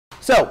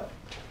So,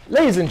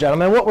 ladies and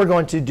gentlemen, what we're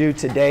going to do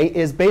today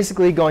is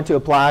basically going to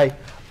apply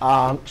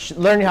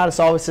learning how to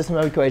solve a system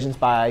of equations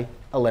by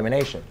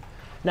elimination.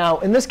 Now,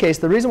 in this case,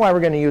 the reason why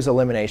we're going to use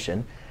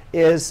elimination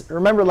is,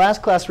 remember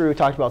last class we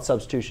talked about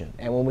substitution.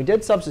 And when we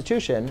did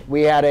substitution,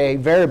 we had a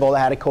variable that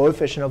had a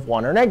coefficient of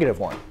 1 or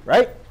 -1,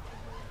 right?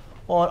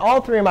 Well, in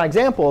all three of my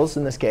examples,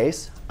 in this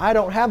case, I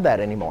don't have that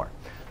anymore.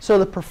 So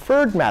the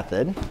preferred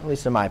method, at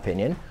least in my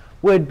opinion,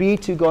 would be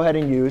to go ahead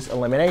and use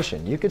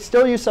elimination. You could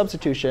still use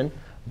substitution,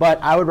 but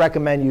I would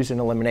recommend using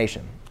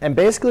elimination. And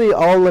basically,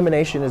 all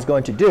elimination is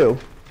going to do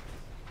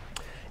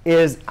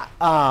is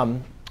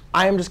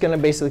I am just going to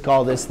basically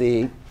call this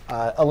the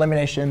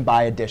elimination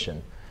by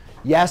addition.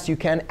 Yes, you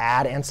can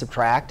add and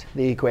subtract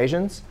the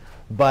equations,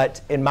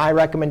 but in my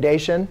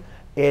recommendation,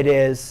 it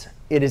is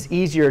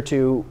easier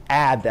to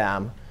add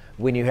them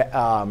when you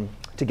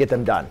to get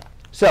them done.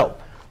 So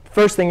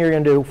first thing you're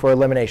going to do for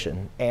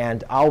elimination,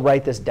 and I'll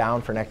write this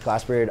down for next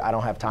class period. I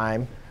don't have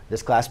time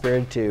this class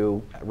period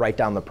to write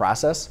down the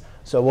process.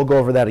 So we'll go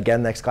over that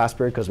again next class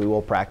period because we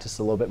will practice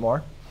a little bit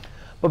more.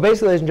 But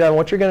basically, ladies and gentlemen,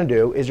 what you're going to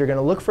do is you're going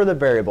to look for the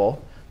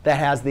variable that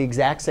has the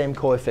exact same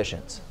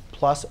coefficients,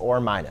 plus or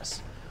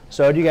minus.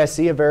 So do you guys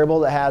see a variable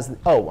that has,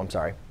 oh, I'm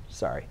sorry.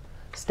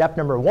 Step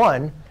number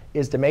 1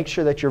 is to make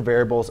sure that your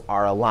variables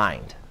are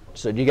aligned.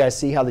 So do you guys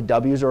see how the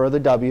w's are over the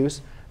w's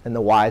and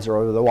the y's are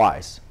over the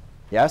y's?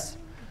 Yes?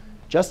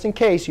 Just in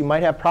case, you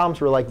might have problems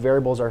where like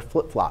variables are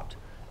flip-flopped.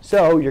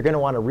 So you're going to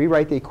want to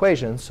rewrite the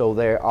equation so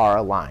they are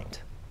aligned.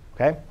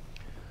 Okay?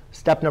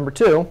 Step number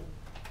 2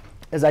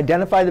 is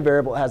identify the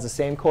variable that has the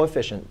same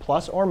coefficient,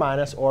 plus or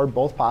minus, or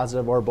both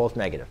positive or both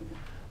negative.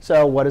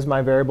 So what is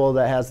my variable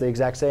that has the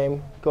exact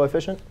same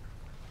coefficient?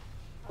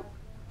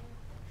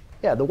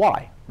 Yeah, the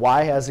y.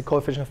 Y has a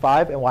coefficient of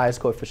 5, and y has a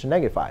coefficient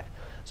of -5.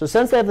 So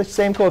since they have the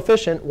same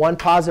coefficient, one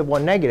positive,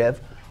 one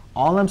negative,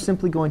 all I'm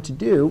simply going to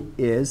do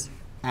is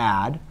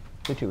add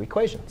the two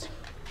equations.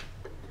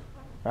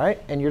 All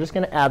right? And you're just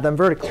going to add them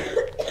vertically.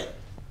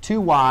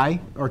 2y,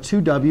 or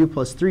 2w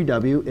plus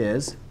 3w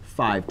is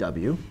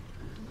 5w.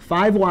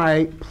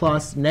 5y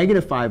plus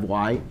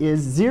 -5y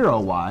is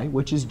 0y,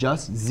 which is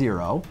just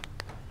 0,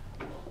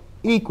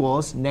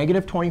 equals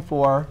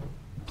 -24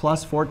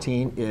 plus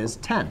 14 is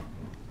 10.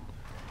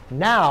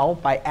 Now,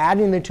 by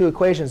adding the two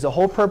equations, the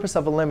whole purpose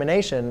of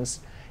eliminations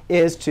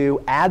is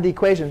to add the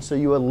equation so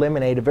you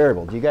eliminate a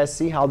variable. Do you guys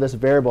see how this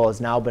variable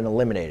has now been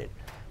eliminated?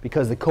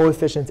 Because the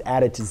coefficient's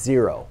added to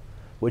 0,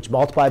 which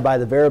multiplied by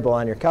the variable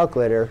on your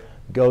calculator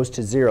goes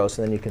to 0,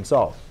 so then you can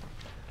solve.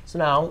 So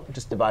now,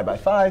 just divide by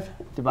 5,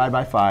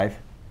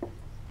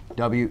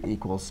 w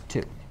equals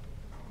 2.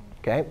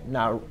 OK?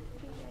 Now,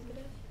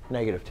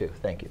 -2.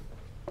 Thank you.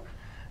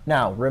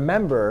 Now,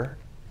 remember,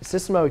 the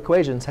system of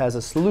equations has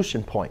a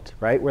solution point,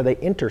 right, where they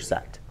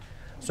intersect.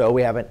 So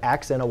we have an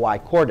x and a y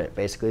coordinate.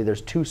 Basically,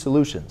 there's two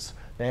solutions.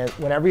 And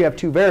whenever you have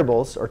two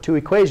variables or two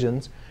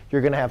equations,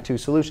 you're going to have two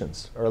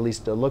solutions, or at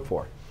least to look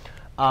for.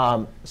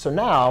 So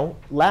now,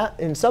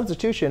 in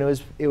substitution,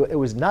 it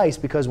was nice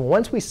because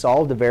once we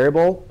solved a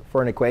variable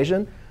for an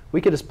equation,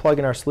 we could just plug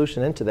in our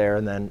solution into there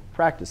and then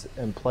practice it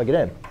and plug it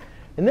in.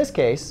 In this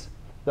case,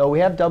 though we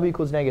have w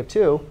equals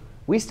 -2,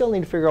 we still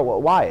need to figure out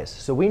what y is.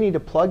 So we need to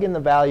plug in the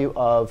value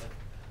of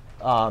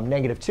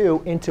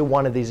 -2 into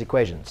one of these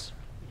equations.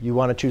 You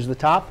want to choose the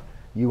top.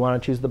 You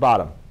want to choose the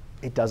bottom.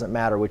 It doesn't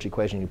matter which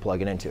equation you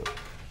plug it into.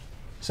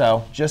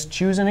 So just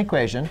choose an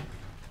equation,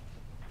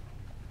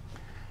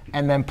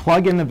 and then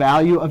plug in the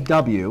value of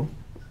w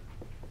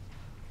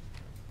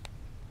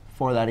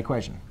for that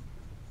equation.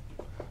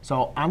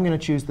 So I'm going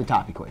to choose the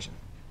top equation.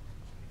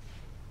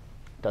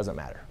 Doesn't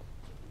matter.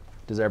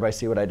 Does everybody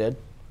see what I did?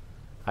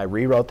 I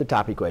rewrote the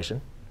top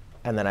equation,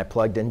 and then I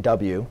plugged in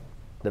w,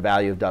 the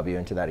value of w,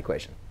 into that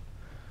equation.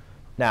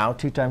 Now,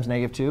 2 times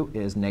 -2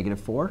 is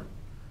 -4,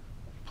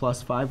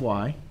 plus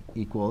 5y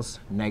equals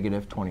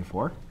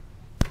 -24.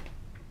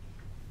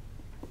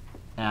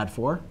 Add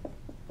 4.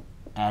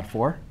 Add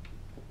 4.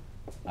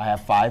 I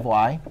have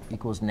 5y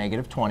equals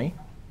 -20.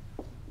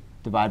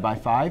 Divide by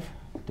 5.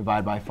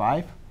 Divide by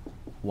 5.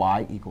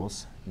 Y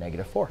equals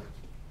 -4.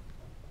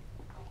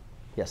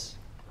 Yes?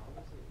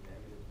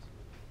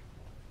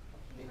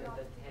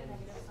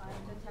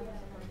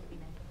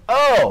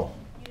 Oh!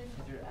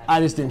 I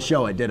just didn't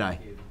show it, did I?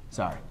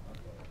 Sorry.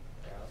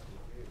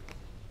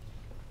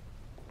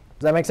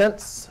 Does that make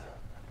sense?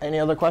 Any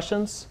other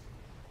questions?